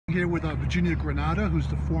Here with Virginia Granada, who's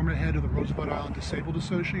the former head of the Roosevelt Island Disabled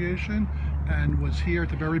Association, and was here at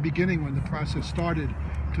the very beginning when the process started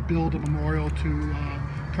to build a memorial to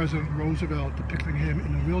President Roosevelt, depicting him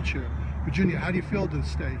in a wheelchair. Virginia, how do you feel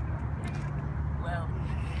this day? Well,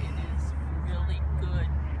 it is really good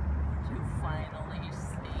to finally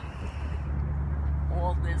see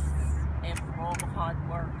all this, after all the hard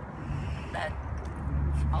work that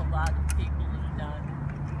a lot of people have done,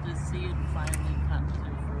 to see it finally come to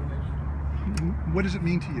fruition. What does it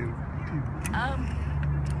mean to you?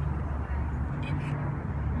 It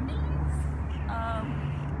means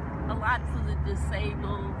a lot for the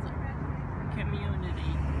disabled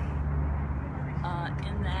community,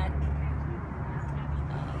 in that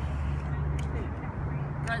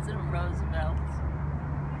President Roosevelt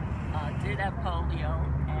did have polio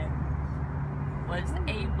and was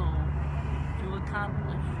able to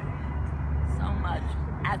accomplish so much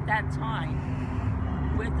at that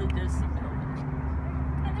time with a disability.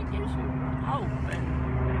 And it gives you hope and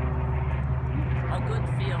a good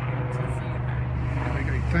feeling to see that. Okay,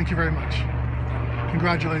 great. Thank you very much.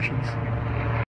 Congratulations.